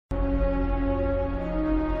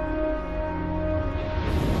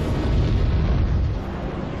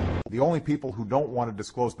only people who don't want to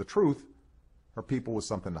disclose the truth are people with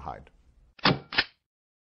something to hide.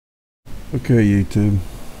 Okay, YouTube.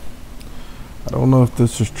 I don't know if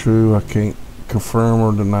this is true. I can't confirm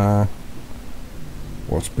or deny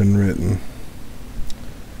what's been written.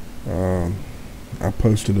 I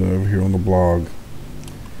posted it over here on the blog,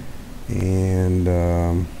 and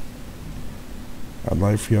I'd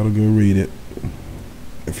like for y'all to go read it.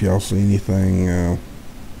 If y'all see anything,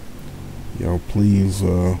 y'all please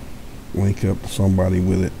link up to somebody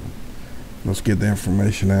with it. Let's get the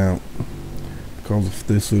information out, because if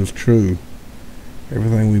this is true,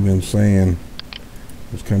 everything we've been saying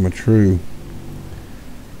is coming true.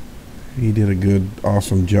 He did a good,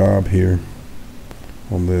 awesome job here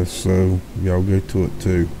on this, so y'all go to it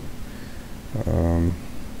too.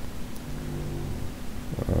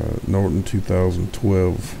 Norton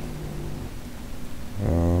 2012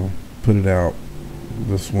 put it out.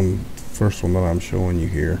 This one, first one that I'm showing you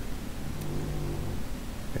here,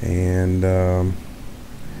 and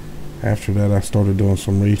after that I started doing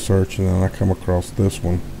some research, and then I come across this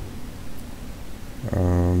one.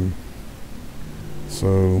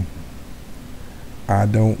 So I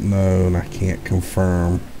don't know, and I can't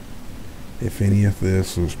confirm if any of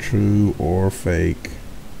this is true or fake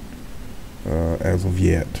as of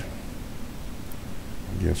yet.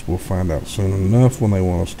 I guess we'll find out soon enough when they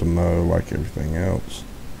want us to know, like everything else,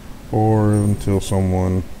 or until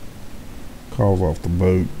someone calls off the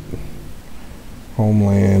boat,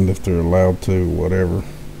 Homeland, if they're allowed to, whatever,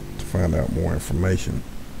 to find out more information.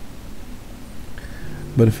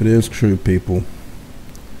 But if it is true, people,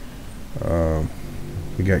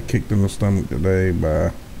 we got kicked in the stomach today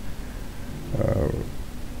by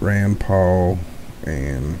Rand Paul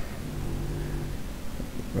and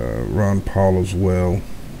Ron Paul as well.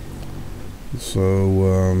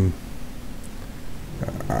 So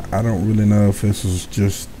I don't really know if this is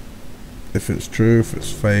just, if it's true, if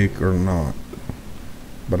it's fake or not,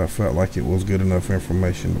 but I felt like it was good enough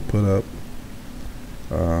information to put up,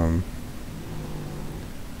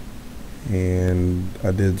 and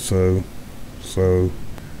I did so. So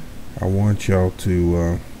I want y'all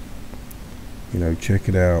to check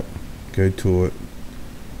it out, go to it,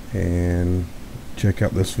 and check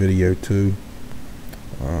out this video too.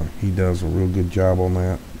 He does a real good job on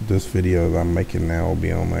that. This video that I'm making now will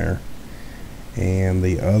be on there, and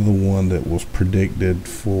the other one that was predicted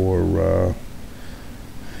for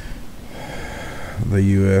the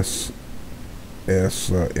USS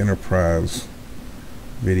Enterprise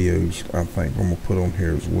videos, I think I'm gonna put on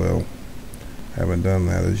here as well. Haven't done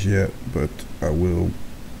that as yet, but I will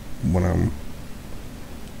when I'm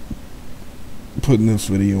putting this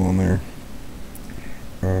video on there.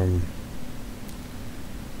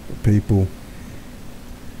 People,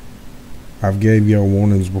 I've gave y'all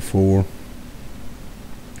warnings before,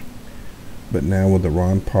 but now with the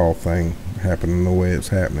Ron Paul thing happening the way it's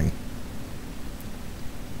happening,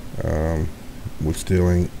 we still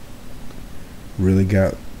ain't really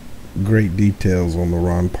got great details on the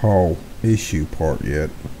Ron Paul issue part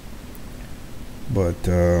yet. But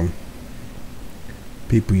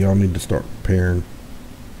people, y'all need to start preparing.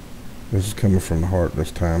 This is coming from the heart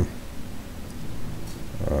this time.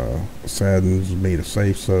 Saddens me to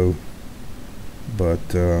say so, but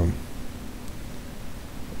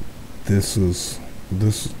there's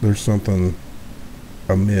something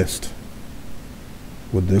amiss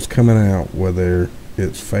with this coming out, whether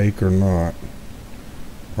it's fake or not.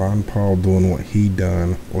 Ron Paul doing what he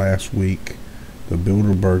done last week. The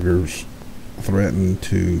Bilderbergers threatened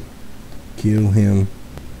to kill him.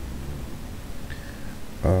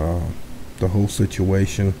 The whole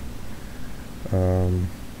situation.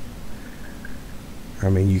 I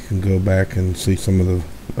mean, you can go back and see some of the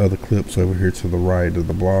other clips over here to the right of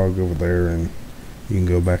the blog over there, and you can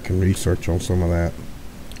go back and research on some of that,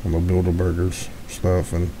 on the Bilderbergers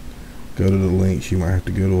stuff, and go to the links. You might have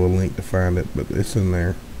to go to a link to find it, but it's in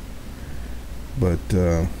there. But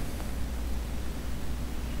there's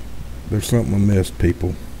something amiss,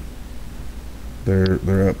 people.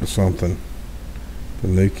 They're up to something. The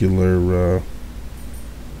nuclear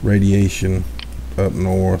radiation up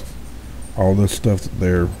north, all this stuff that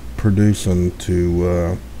they're producing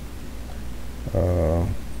to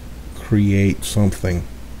create something.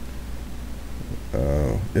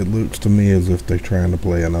 It looks to me as if they're trying to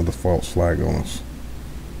play another false flag on us.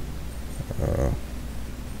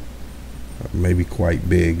 Maybe quite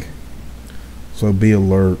big. So be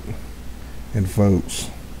alert. And folks,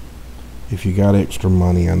 if you got extra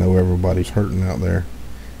money, I know everybody's hurting out there.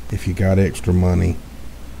 If you got extra money,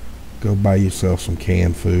 go buy yourself some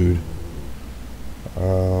canned food.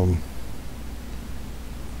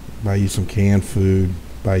 Buy you some canned food,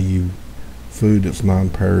 buy you food that's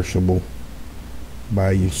non-perishable,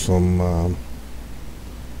 buy you some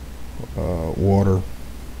water,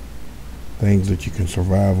 things that you can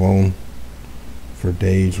survive on for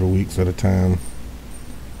days or weeks at a time,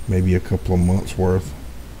 maybe a couple of months worth.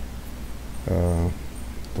 The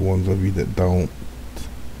ones of you that don't,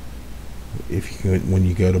 if you can, when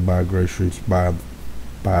you go to buy groceries, buy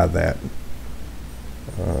that.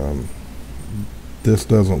 This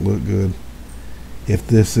doesn't look good. If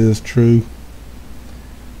this is true,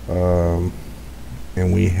 and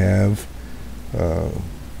we have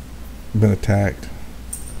been attacked,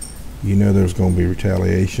 you know there's going to be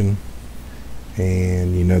retaliation,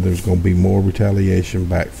 and you know there's going to be more retaliation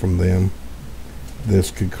back from them.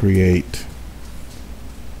 This could create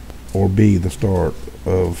or be the start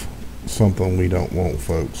of something we don't want,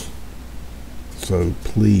 folks. So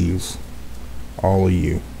please, all of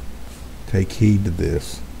you, take heed to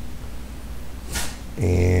this,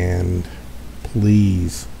 and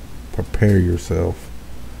please prepare yourself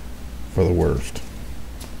for the worst,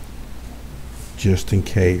 just in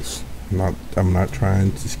case. I'm not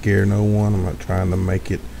trying to scare no one. I'm not trying to make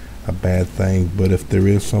it a bad thing, but if there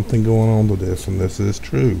is something going on to this, and this is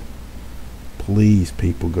true, please,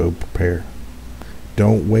 people, go prepare.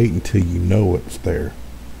 Don't wait until you know it's there.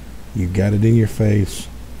 You got it in your face.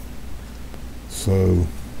 So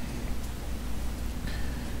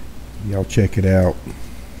y'all check it out,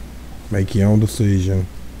 make your own decision,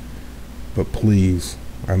 but please,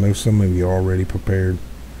 I know some of you are already prepared,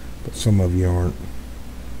 but some of you aren't,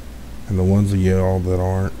 and the ones of y'all that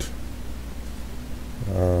aren't,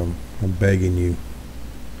 I'm begging you,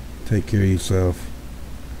 take care of yourself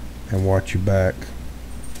and watch your back,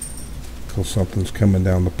 because something's coming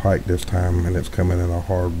down the pike this time, and it's coming in a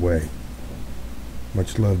hard way.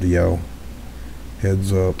 Much love to y'all.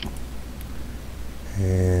 Heads up,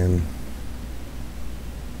 and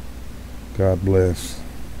God bless,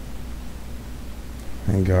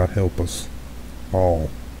 and God help us all.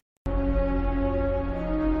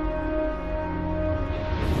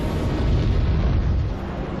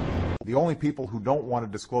 The only people who don't want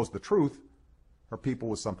to disclose the truth are people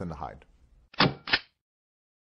with something to hide.